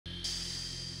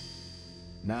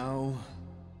Now,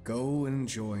 go and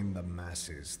join the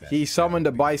masses. That He summoned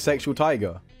a bisexual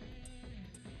tiger.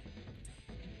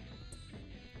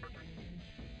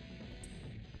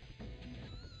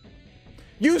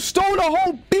 You stole a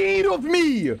whole bead of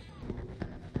me!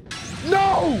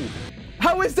 No!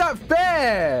 How is that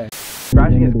fair?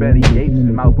 Scratching his belly, he gapes his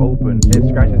mouth open, it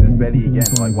scratches his belly again.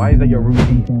 Like, why is that your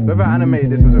routine? Whoever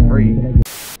animated this was a freak.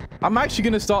 I'm actually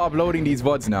gonna start uploading these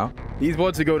VODs now. These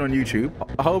VODs are going on YouTube.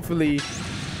 Hopefully,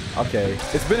 okay.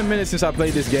 It's been a minute since I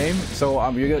played this game, so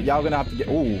y'all gonna have to get,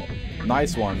 ooh,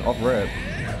 nice one, off rip.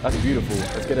 That's beautiful.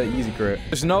 Let's get an easy crit.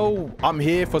 Just know I'm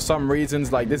here for some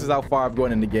reasons. Like, this is how far I've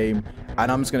gone in the game,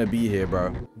 and I'm just gonna be here,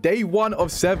 bro. Day 1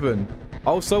 of 7.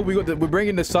 Also, we're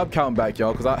bringing the sub count back,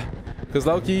 y'all, because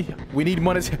Loki, we need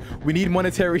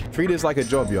monetary. Treat this like a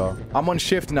job, y'all. I'm on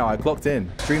shift now. I clocked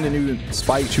in. Stream the new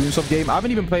Spike Tunesoft game. I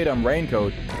haven't even played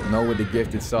Raincode. No with the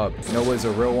gifted sub. No is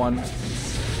a real one.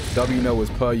 W know was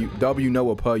per you. W know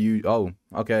or per you. Oh,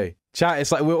 okay. Chat,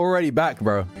 it's like we're already back,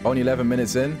 bro. Only 11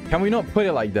 minutes in. Can we not put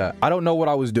it like that? I don't know what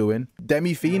I was doing.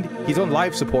 Demi Fiend, he's on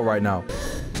life support right now.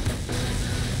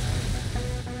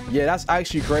 Yeah, that's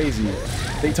actually crazy.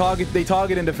 They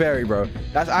targeting the fairy, bro.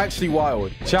 That's actually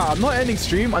wild. Chat, I'm not ending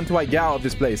stream until I get out of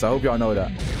this place. I hope y'all know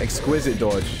that. Exquisite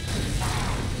dodge.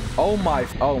 Oh my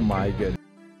goodness.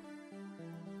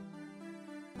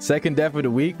 Second death of the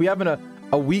week. We having a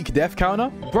weak death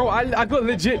counter? Bro, I got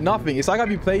legit nothing. It's like I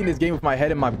be playing this game with my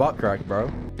head in my butt crack,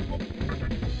 bro.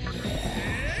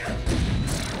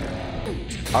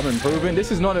 I'm improving.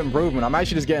 This is not an improvement. I'm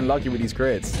actually just getting lucky with these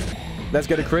crits. Let's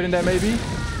get a crit in there, maybe.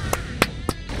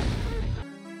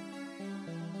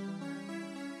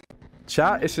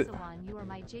 Chat, it's... You are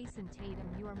my Jason Tatum.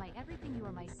 You are my everything. You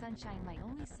are my sunshine. My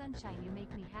only sunshine. You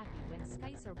make me happy. When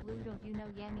skies are blue, don't you know,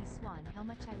 Yami Swan, how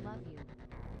much I love you.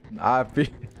 I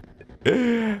appreciate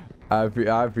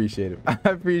it. I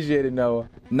appreciate it, Noah.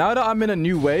 Now that I'm in a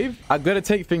new wave, I'm gonna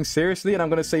take things seriously, and I'm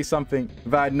gonna say something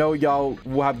that I know y'all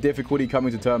will have difficulty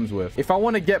coming to terms with. If I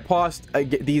want to get past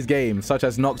these games, such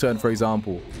as Nocturne, for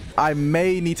example, I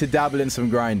may need to dabble in some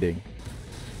grinding.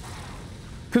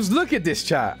 Because look at this,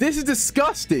 chat. This is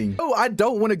disgusting. Oh, I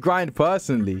don't want to grind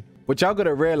personally. But y'all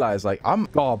gotta realize, like, I'm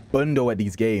bundle at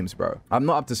these games, bro. I'm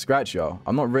not up to scratch, y'all.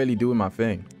 I'm not really doing my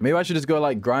thing. Maybe I should just go,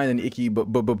 like, grind and icky, but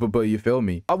you feel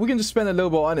me? We can just spend a little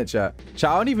bit on it, chat. Chat,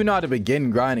 I don't even know how to begin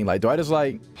grinding. Like, do I just,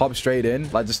 like, hop straight in?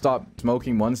 Like, just start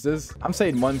smoking monsters? I'm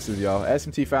saying monsters, y'all.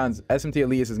 SMT fans, SMT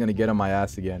Elias is gonna get on my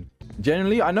ass again.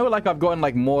 Generally, I know, like, I've gotten,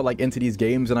 like, more, like, into these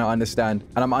games and I understand,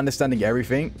 and I'm understanding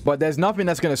everything, but there's nothing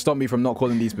that's gonna stop me from not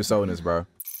calling these personas, bro.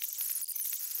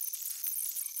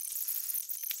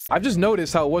 I've just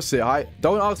noticed how, what's it?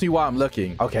 Don't ask me why I'm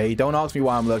looking. Okay, don't ask me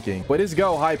why I'm looking. But this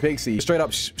girl, Hi Pixie, straight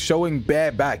up showing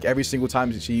bare back every single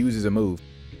time that she uses a move.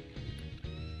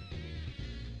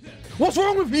 What's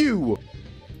wrong with you?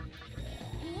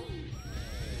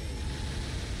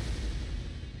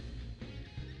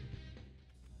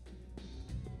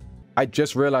 I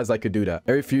just realized I could do that.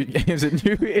 Every few games, a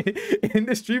new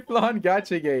industry plan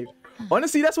gacha game.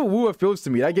 Honestly, that's what Woowa feels to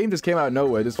me. That game just came out of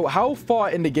nowhere. Just, how far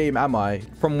in the game am I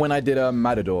from when I did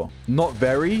Matador? Not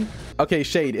very. Okay,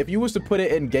 Shade, if you was to put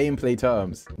it in gameplay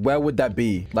terms, where would that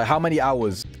be? Like, how many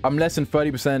hours? I'm less than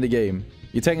 30% of the game.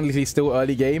 You're technically still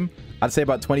early game. I'd say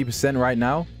about 20% right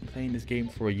now. I'm playing this game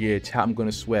for a year. Chat, I'm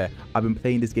gonna swear. I've been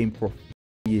playing this game for a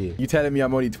year. You telling me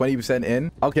I'm only 20%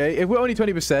 in? Okay, if we're only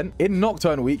 20% in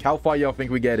Nocturne week, how far y'all think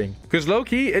we're getting? Because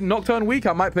low-key, in Nocturne week,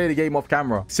 I might play the game off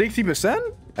camera.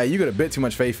 60%? Hey, you got a bit too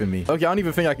much faith in me. Okay, I don't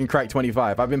even think I can crack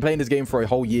 25. I've been playing this game for a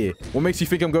whole year. What makes you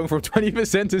think I'm going from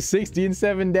 20% to 60 in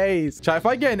 7 days? Chat, if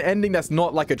I get an ending that's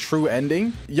not like a true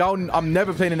ending, y'all, I'm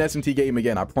never playing an SMT game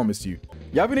again. I promise you.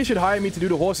 Y'all really should hire me to do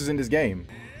the horses in this game.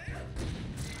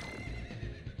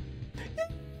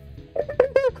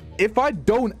 If I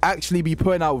don't actually be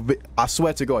putting out, I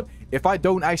swear to God, if I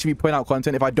don't actually be putting out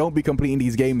content, if I don't be completing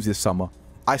these games this summer,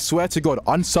 I swear to God,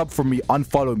 unsub from me,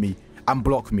 unfollow me, and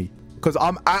block me. Because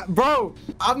bro,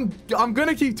 I'm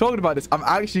gonna keep talking about this. I'm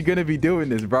actually gonna be doing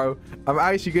this, bro. I'm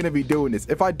actually gonna be doing this.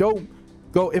 If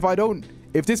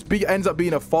this ends up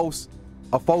being a false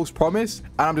promise,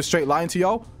 and I'm just straight lying to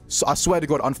y'all, so I swear to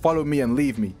God, unfollow me and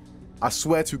leave me. I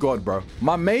swear to God, bro.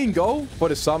 My main goal for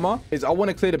the summer is I want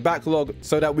to clear the backlog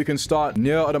so that we can start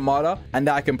Nier Automata and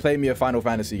that I can play me a Final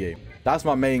Fantasy game. That's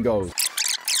my main goal.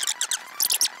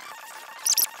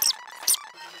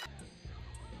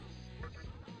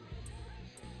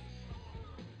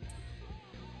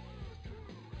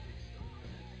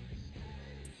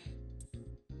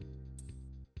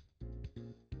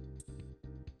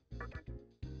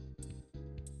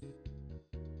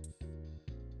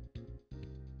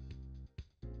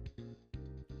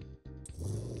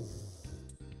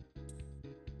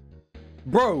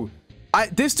 Bro,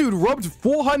 this dude rubbed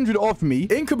 400 off me.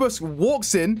 Incubus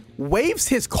walks in, waves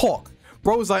his cock.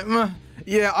 Bro's like,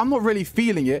 yeah, I'm not really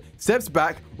feeling it. Steps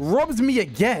back, rubs me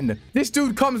again. This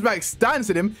dude comes back, stands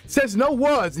at him, says no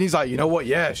words. And he's like, you know what?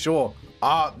 Yeah, sure.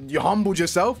 You humbled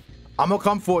yourself. I'm gonna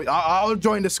come for you. I'll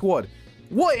join the squad.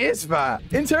 What is that?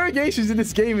 Interrogations in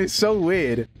this game is so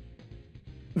weird.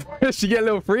 She get a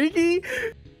little freaky.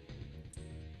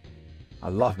 I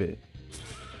love it.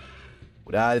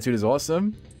 The attitude is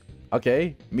awesome.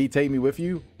 Okay, me take me with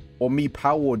you, or me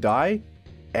power or die.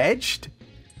 Edged?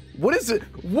 What is it?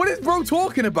 What is bro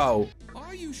talking about?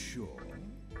 Are you sure?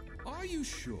 Are you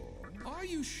sure? Are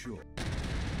you sure?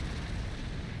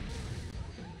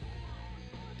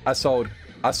 I sold.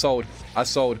 I sold. I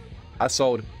sold. I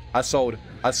sold. I sold.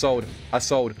 I sold. I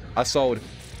sold. I sold.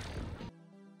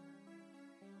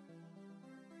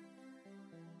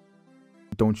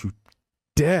 Don't you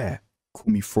dare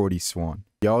call me Fraudy Swan.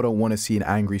 Y'all don't want to see an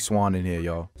angry swan in here,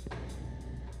 y'all.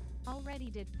 Already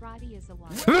did Fraudy is a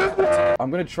one.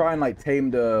 I'm gonna try and like tame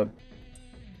the...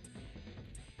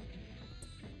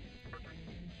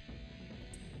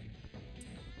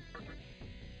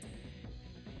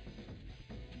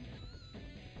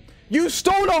 You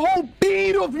stole a whole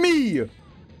bead of me!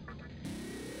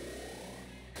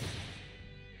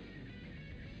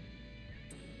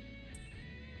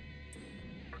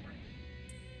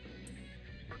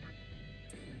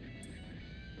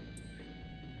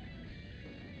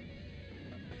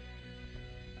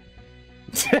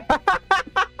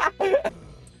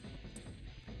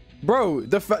 Bro,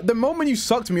 the moment you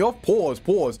sucked me off, pause.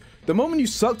 The moment you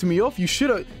sucked me off, you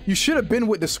should have been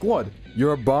with the squad.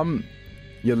 You're a bum.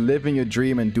 You're living your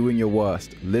dream and doing your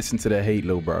worst. Listen to the hate,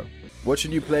 little bro.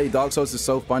 Watching you play Dark Souls is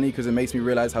so funny because it makes me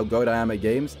realize how good I am at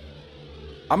games.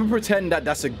 I'm gonna pretend that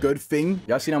that's a good thing.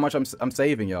 Y'all seen how much I'm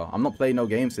saving, y'all. I'm not playing no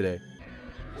games today.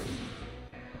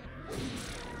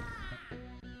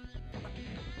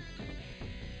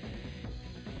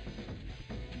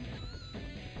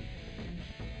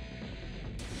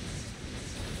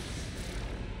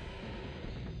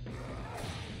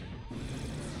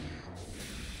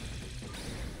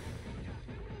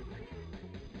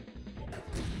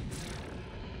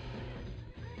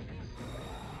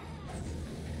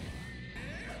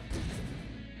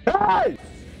 Hey!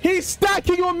 He's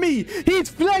stacking on me! He's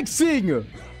flexing!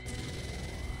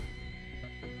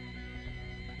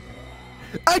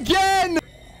 Again!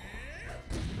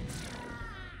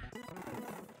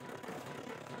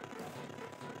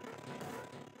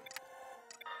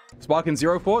 Sparking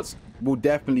zero thoughts? We'll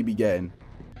definitely be getting.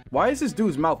 Why is this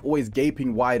dude's mouth always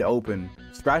gaping wide open?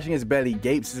 Scratching his belly,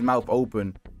 gapes his mouth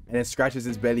open, and then scratches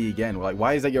his belly again. Like,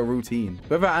 why is that your routine?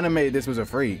 Whoever animated this was a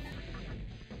freak.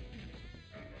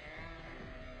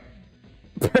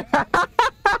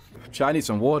 I need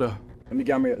some water. Let me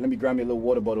grab me a little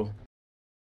water bottle.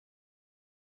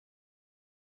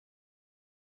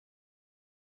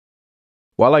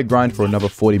 While I grind for another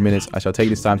 40 minutes, I shall take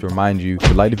this time to remind you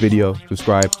to like the video,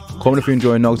 subscribe, comment if you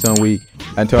enjoy Nocturne week,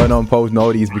 and turn on post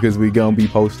notifications because we're gonna be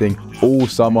posting all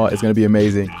summer. It's gonna be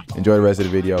amazing. Enjoy the rest of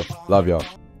the video. Love y'all.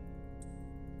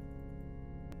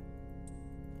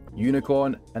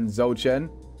 Unicorn and Zochen.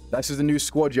 That's just the new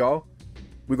squad, y'all.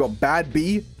 We got Bad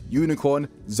B, Unicorn,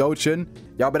 Zochen.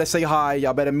 Y'all better say hi.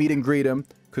 Y'all better meet and greet them,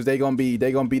 cause they gonna be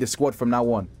the squad from now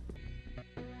on.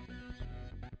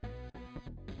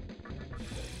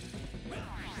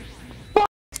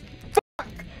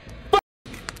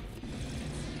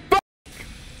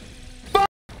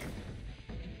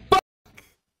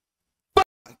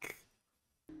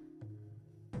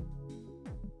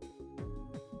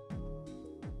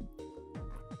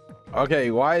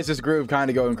 Okay, why is this groove kind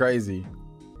of going crazy?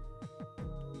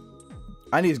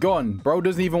 And he's gone. Bro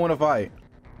doesn't even want to fight.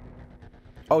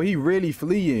 Oh, he really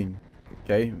fleeing.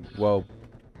 Okay, well.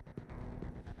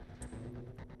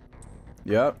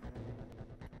 Yep.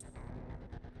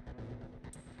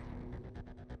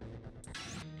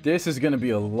 This is going to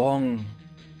be a long,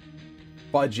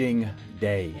 fudging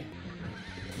day.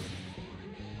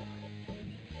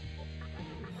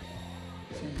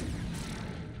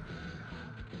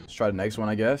 Let's try the next one,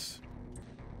 I guess.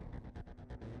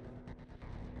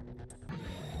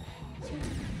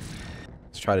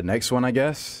 Let's try the next one, I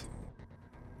guess.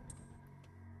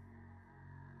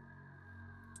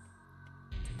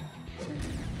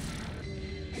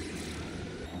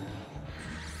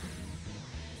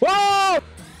 Whoa!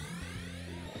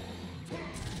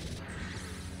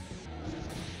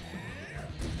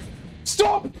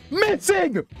 Stop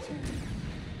missing!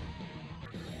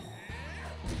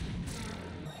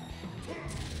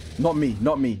 Not me,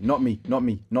 not me, not me, not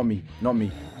me, not me, not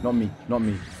me, not me, not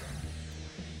me.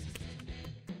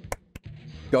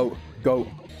 Goat. Goat.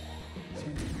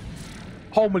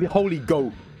 Holy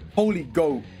goat. Holy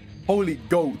goat. Holy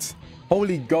goat.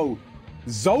 Holy goat.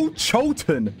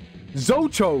 Zochoten.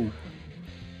 Zocho.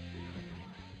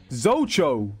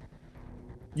 Zocho.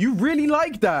 You really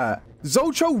like that.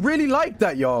 Zocho really liked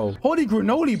that, yo. Holy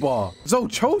granola bar.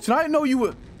 Zochoten. I didn't know you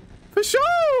were... For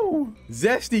sure.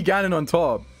 Zesty Ganon on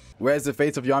top. Where's the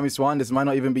face of Yami Swan? This might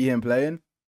not even be him playing.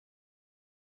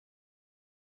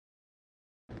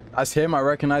 That's him. I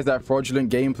recognize that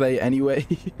fraudulent gameplay anyway.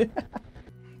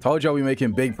 Told y'all we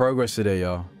making big progress today,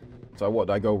 y'all. So what?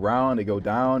 Do I go round? I go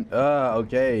down?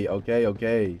 Okay.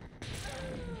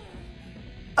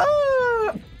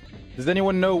 Does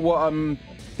anyone know what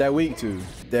they're weak to?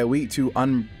 They're weak to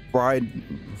unbride.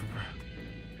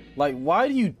 Like, why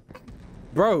do you...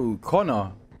 Bro,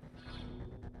 Connor.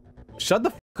 Shut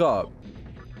the fuck up.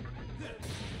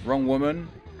 Wrong woman.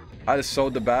 I just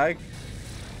sold the bag.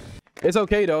 It's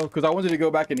okay though, because I wanted to go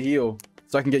back and heal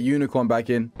so I can get Unicorn back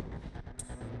in.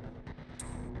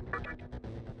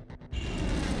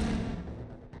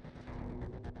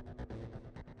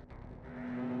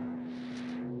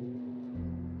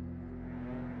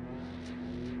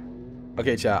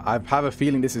 Okay, chat. I have a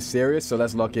feeling this is serious, so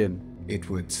let's lock in. It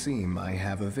would seem I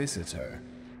have a visitor.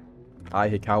 Hi,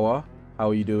 Hikawa. How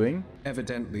are you doing?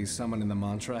 Evidently, someone in the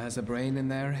mantra has a brain in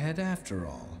their head after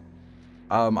all.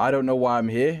 I don't know why I'm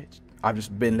here. I've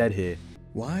just been led here.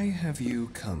 Why have you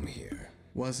come here?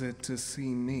 Was it to see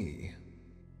me?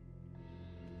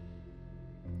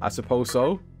 I suppose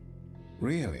so.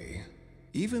 Really?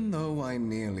 Even though I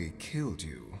nearly killed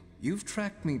you, you've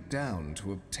tracked me down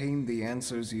to obtain the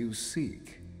answers you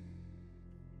seek.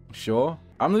 Sure.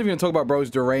 I'm not even gonna talk about bro's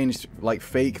deranged, like,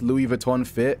 fake Louis Vuitton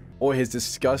fit or his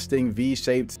disgusting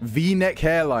V-shaped V-neck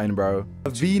hairline, bro. A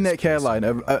V-neck hairline,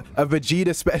 a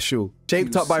Vegeta special,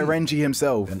 shaped up by Renji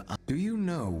himself. Do you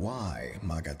know why,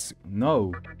 Magatsu?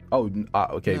 No. Oh,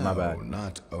 okay, no, my bad.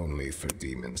 Not only for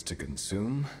demons to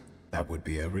consume. That would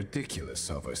be a ridiculous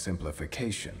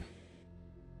oversimplification.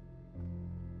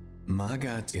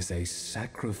 Magat is a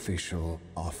sacrificial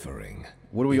offering.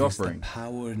 What are we It offering? is the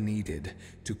power needed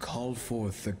to call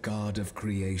forth the god of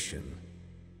creation.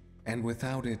 And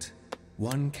without it,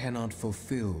 one cannot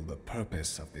fulfill the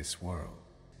purpose of this world.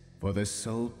 For the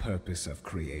sole purpose of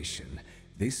creation,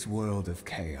 this world of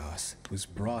chaos was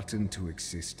brought into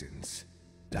existence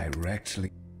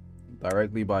directly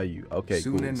Directly by you. Okay,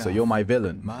 Soon cool. enough, So you're my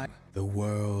villain. The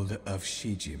world of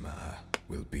Shijima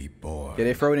will be born. Yeah,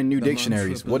 they throw it in new The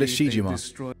dictionaries. mantra What is believed they Shijima?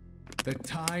 destroyed- The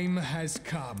time has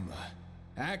come.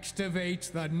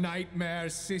 Activate the nightmare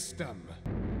system.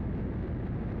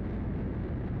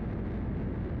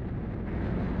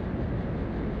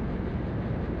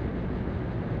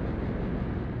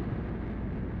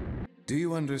 Do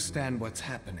you understand what's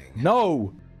happening?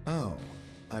 No! Oh,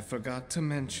 I forgot to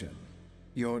mention.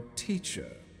 Your teacher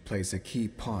plays a key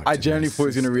part. I in genuinely this thought he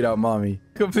was gonna system. read out mommy.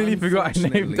 Completely forgot I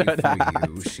named her Unfortunately that.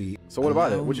 for you, she So what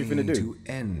about it? What you allowed finna me do?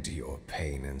 To end your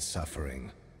pain and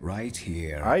suffering right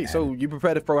here. Alright, so you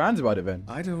prepare to throw hands about it then?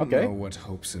 I don't Okay. know what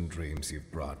hopes and dreams you've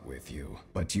brought with you,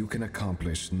 but you can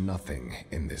accomplish nothing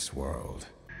in this world.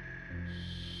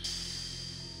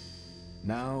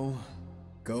 Now,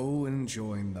 go and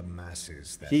join the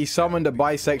masses. That He summoned a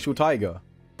bisexual tiger.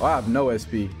 I have no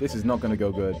SP. This is not gonna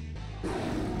go good.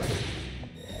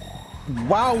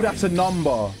 Wow, that's a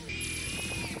number.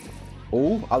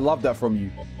 Oh, I love that from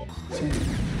you.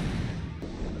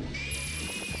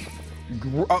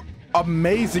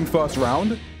 Amazing first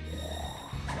round.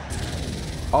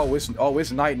 Oh,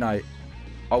 it's night night.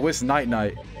 Oh, it's night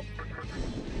night.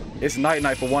 It's night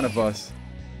night for one of us.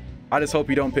 I just hope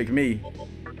you don't pick me.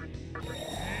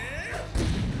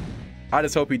 I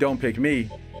just hope you don't pick me.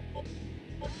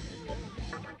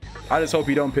 I just hope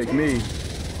you don't pick me.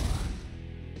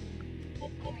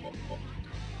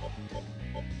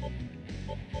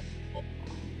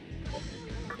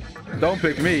 Don't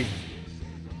pick me.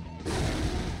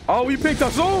 Oh, you picked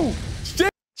us. Oh, shit.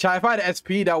 Chat, if I had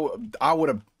SP, I would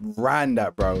have ran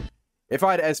that, bro. If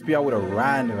I had SP, I would have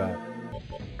ran that.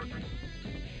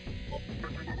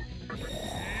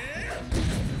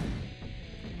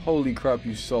 Holy crap,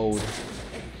 you sold.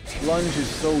 Lunge is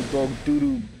so dog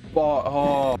doo-doo bar.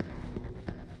 Oh.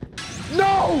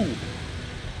 No!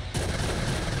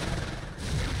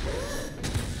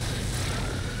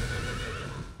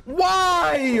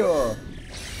 Why?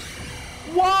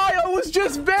 Why? I was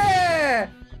just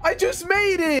there! I just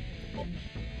made it!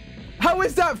 How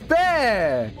is that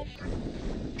fair?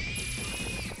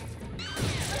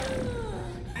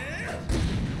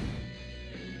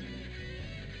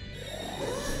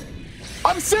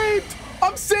 I'm saved!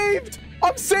 I'm saved!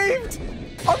 I'm saved!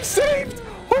 I'm saved!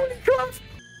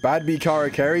 Bad B Kara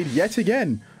carried yet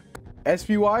again.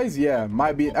 SP wise, yeah,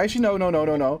 might be. Actually,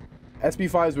 no. SP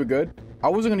 5s were good. I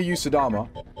wasn't gonna use Sadama.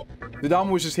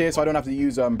 Sadama was just here, so I don't have to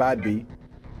use Bad B.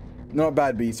 Not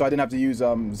Bad B, so I didn't have to use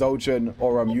Zolchan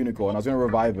or Unicorn. I was gonna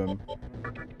revive him.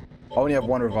 I only have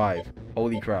 1 revive.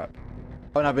 Holy crap.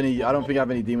 I don't think I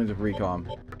have any demons of recom.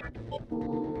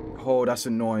 Oh, that's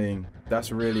annoying.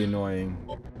 That's really annoying.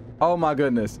 Oh my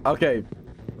goodness. Okay.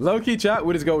 Low-key chat,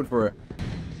 we're just going for it.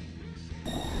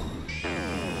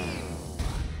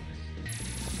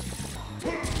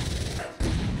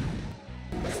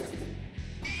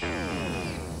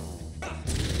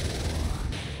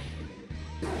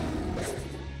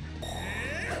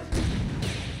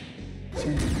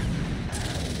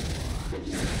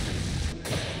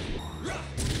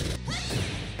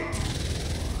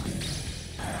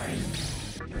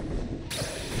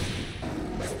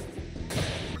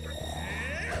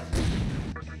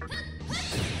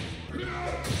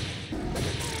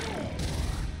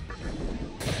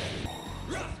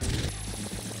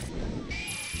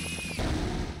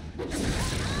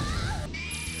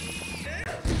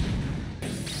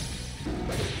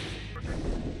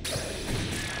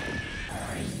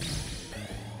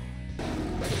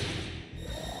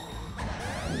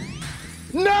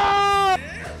 No!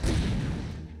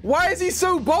 Why is he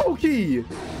so bulky?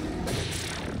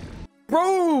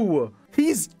 Bro,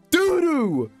 he's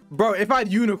doo-doo. Bro, if I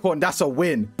had Unicorn, that's a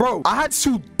win. Bro, I had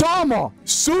Sudama.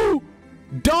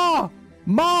 Sudama.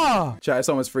 Chat, it's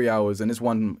almost 3 hours and it's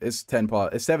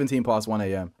 17 past 1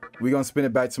 a.m. We're gonna spin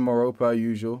it back tomorrow per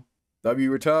usual. W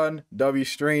return, W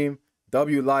stream,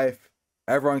 W life.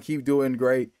 Everyone keep doing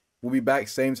great. We'll be back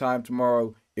same time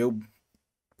tomorrow. It'll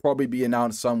probably be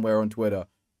announced somewhere on Twitter.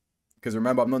 Because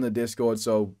remember, I'm not on the Discord,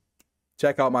 so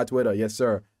check out my Twitter. Yes,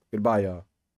 sir. Goodbye, y'all.